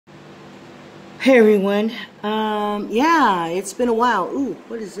Hey everyone. Yeah, it's been a while. Ooh,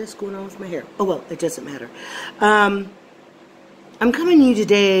 what is this going on with my hair? Oh well, it doesn't matter. I'm coming to you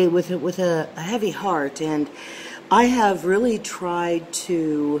today with a heavy heart, and I have really tried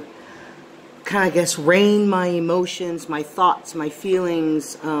to kind of, I guess, rein my emotions, my thoughts, my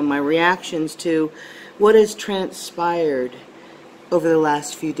feelings, my reactions to what has transpired over the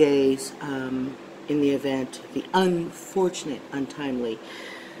last few days in the event, the unfortunate, untimely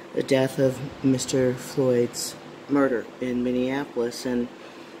the death of Mr. Floyd's murder in Minneapolis, and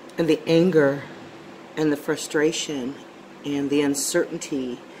the anger and the frustration and the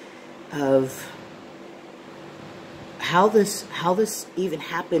uncertainty of how this even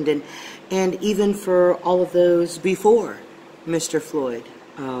happened, and even for all of those before Mr. Floyd,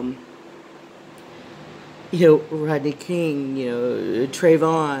 Rodney King,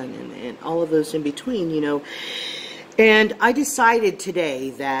 Trayvon, and all of those in between, And I decided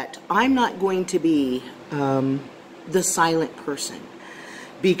today that I'm not going to be the silent person,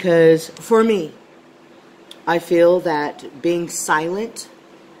 because for me, I feel that being silent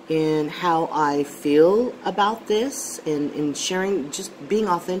in how I feel about this and sharing, just being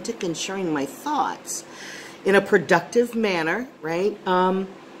authentic and sharing my thoughts in a productive manner, right?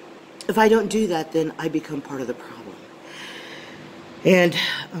 If I don't do that, then I become part of the problem. And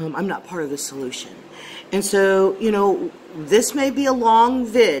I'm not part of the solution. And so, this may be a long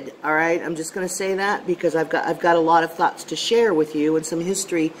vid, all right? I'm just going to say that because I've got a lot of thoughts to share with you and some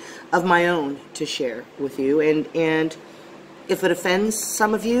history of my own to share with you. And if it offends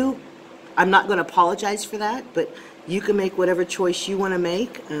some of you, I'm not going to apologize for that, but you can make whatever choice you want to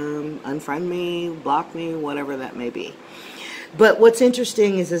make. Unfriend me, block me, whatever that may be. But what's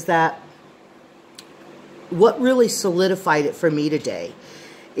interesting is that what really solidified it for me today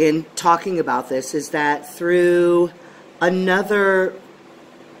in talking about this is that through another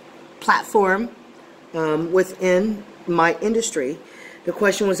platform within my industry, the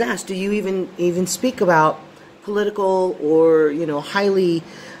question was asked, do you even speak about political or highly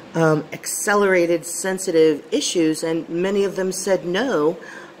accelerated sensitive issues? And many of them said no,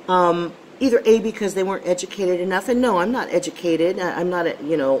 either A, because they weren't educated enough, and no, I'm not educated, I'm not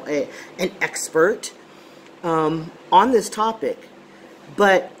an expert on this topic.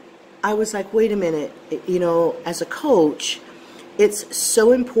 But I was like, wait a minute, as a coach, it's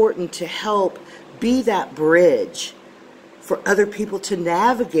so important to help be that bridge for other people to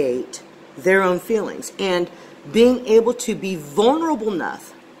navigate their own feelings. And being able to be vulnerable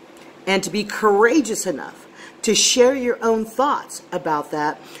enough and to be courageous enough to share your own thoughts about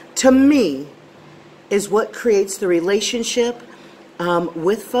that, to me, is what creates the relationship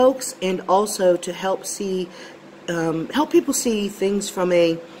with folks, and also to help people see things from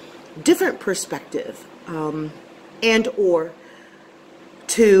a different perspective, and or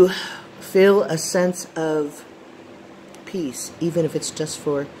to feel a sense of peace, even if it's just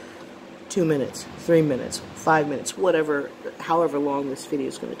for 2 minutes, 3 minutes, 5 minutes, however long this video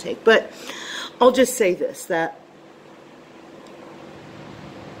is going to take. But I'll just say this, that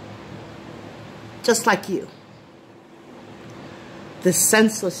just like you, the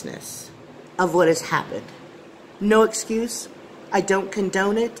senselessness of what has happened, no excuse, I don't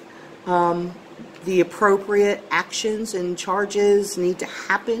condone it. The appropriate actions and charges need to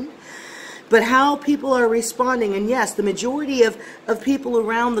happen. But how people are responding, and yes, the majority of people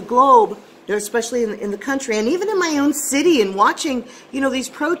around the globe, especially in the country, and even in my own city, and watching, these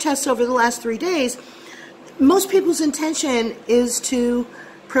protests over the last 3 days, most people's intention is to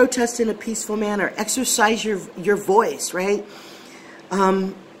protest in a peaceful manner, exercise your voice, right?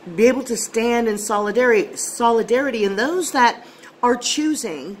 Be able to stand in solidarity, and those that are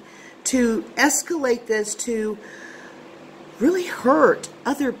choosing to escalate this to really hurt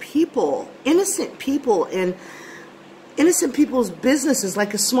other people, innocent people, and innocent people's businesses,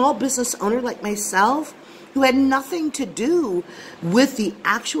 like a small business owner like myself, who had nothing to do with the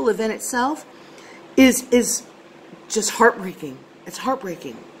actual event itself, is just heartbreaking. It's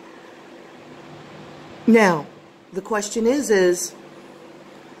heartbreaking. Now, the question is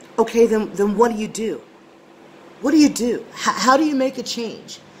okay, then what do you do? What do you do? How do you make a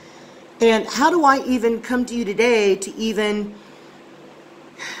change? And how do I even come to you today to even...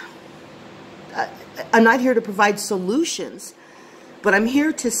 I'm not here to provide solutions, but I'm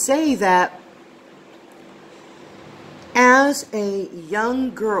here to say that as a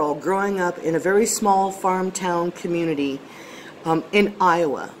young girl growing up in a very small farm town community in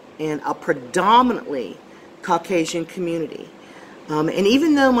Iowa, in a predominantly Caucasian community, and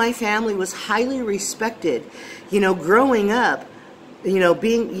even though my family was highly respected, growing up,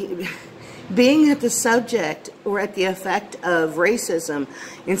 being, being at the subject or at the effect of racism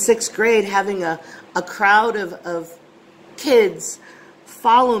in 6th grade, having a crowd of kids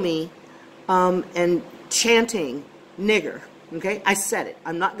follow me and chanting nigger. Okay, I said it.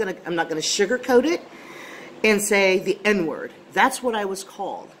 I'm not gonna sugarcoat it and say the N-word. That's what I was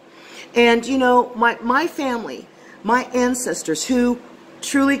called. And you know, my family, my ancestors, who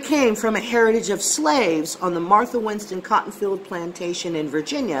truly came from a heritage of slaves on the Martha Winston cotton field plantation in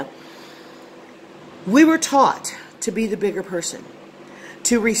Virginia, we were taught to be the bigger person,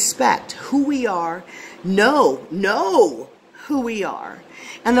 to respect who we are, know who we are,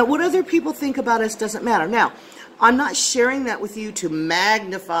 and that what other people think about us doesn't matter. Now, I'm not sharing that with you to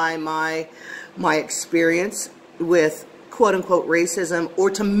magnify my experience with quote-unquote racism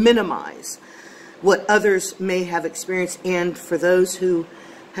or to minimize what others may have experienced, and for those who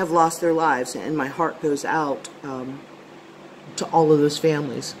have lost their lives, and my heart goes out to all of those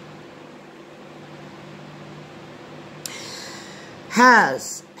families.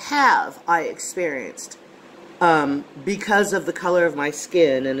 Have I experienced, because of the color of my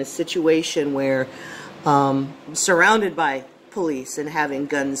skin, in a situation where surrounded by police and having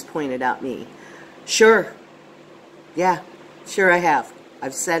guns pointed at me? Sure. Yeah, sure I have.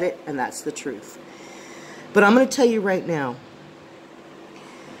 I've said it, and that's the truth. But I'm going to tell you right now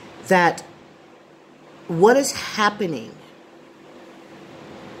that what is happening,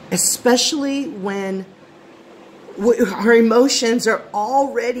 especially when our emotions are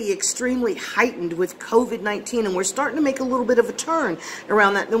already extremely heightened with COVID-19, and we're starting to make a little bit of a turn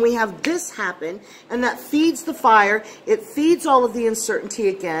around that. Then we have this happen, and that feeds the fire. It feeds all of the uncertainty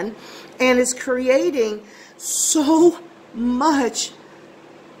again, and is creating so much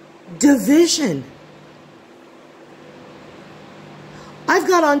division. I've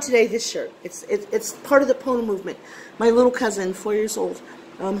got on today this shirt. It's part of the Pono movement. My little cousin, 4 years old,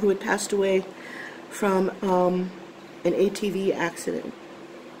 who had passed away from an ATV accident.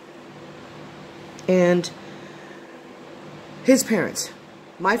 And his parents,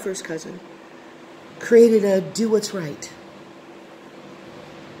 my first cousin, created a do what's right.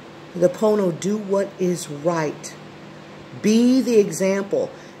 The Pono, do what is right. Be the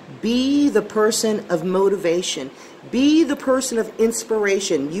example. Be the person of motivation. Be the person of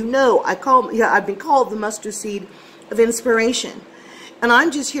inspiration. You know, I've been called the mustard seed of inspiration. And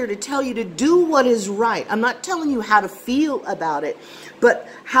I'm just here to tell you to do what is right. I'm not telling you how to feel about it, but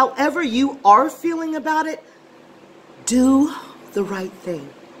however you are feeling about it, do the right thing.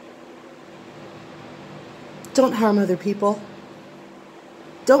 Don't harm other people.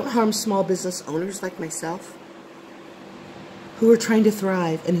 Don't harm small business owners like myself, who are trying to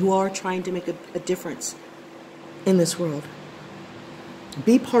thrive and who are trying to make a difference in this world.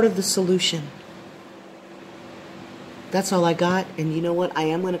 Be part of the solution. That's all I got. And you know what? I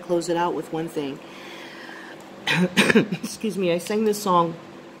am going to close it out with one thing. Excuse me. I sang this song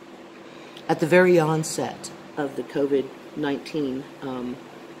at the very onset of the COVID-19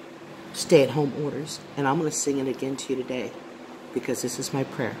 stay-at-home orders. And I'm going to sing it again to you today, because this is my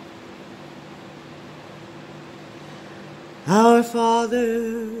prayer. Our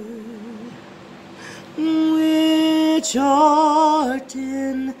Father, which art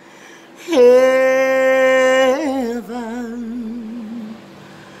in heaven,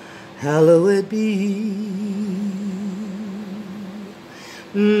 hallowed be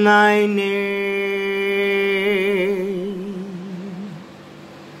thy name.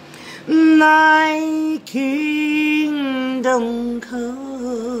 Thy kingdom come,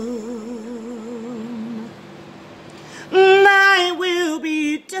 thy will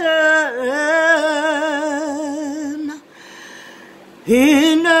be done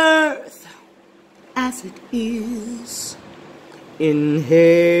in earth as it is in heaven.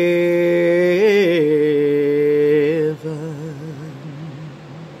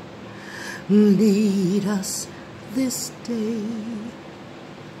 Lead us this day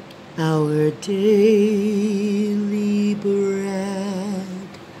our daily bread,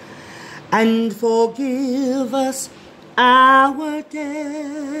 and forgive us our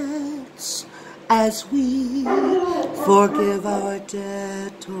debts as we forgive our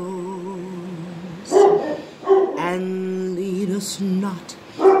debtors. And lead us not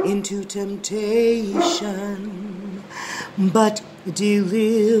into temptation, but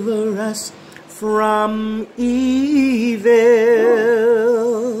deliver us from evil.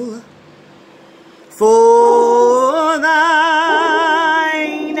 For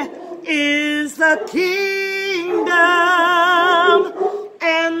thine is the kingdom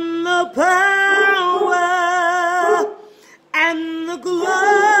and the power and the glory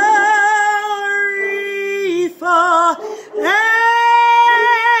forever.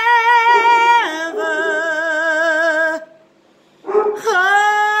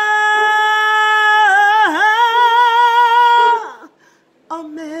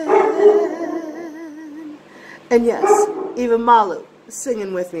 And yes, even Malu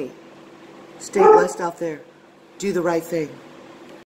singing with me. Stay blessed out there. Do the right thing.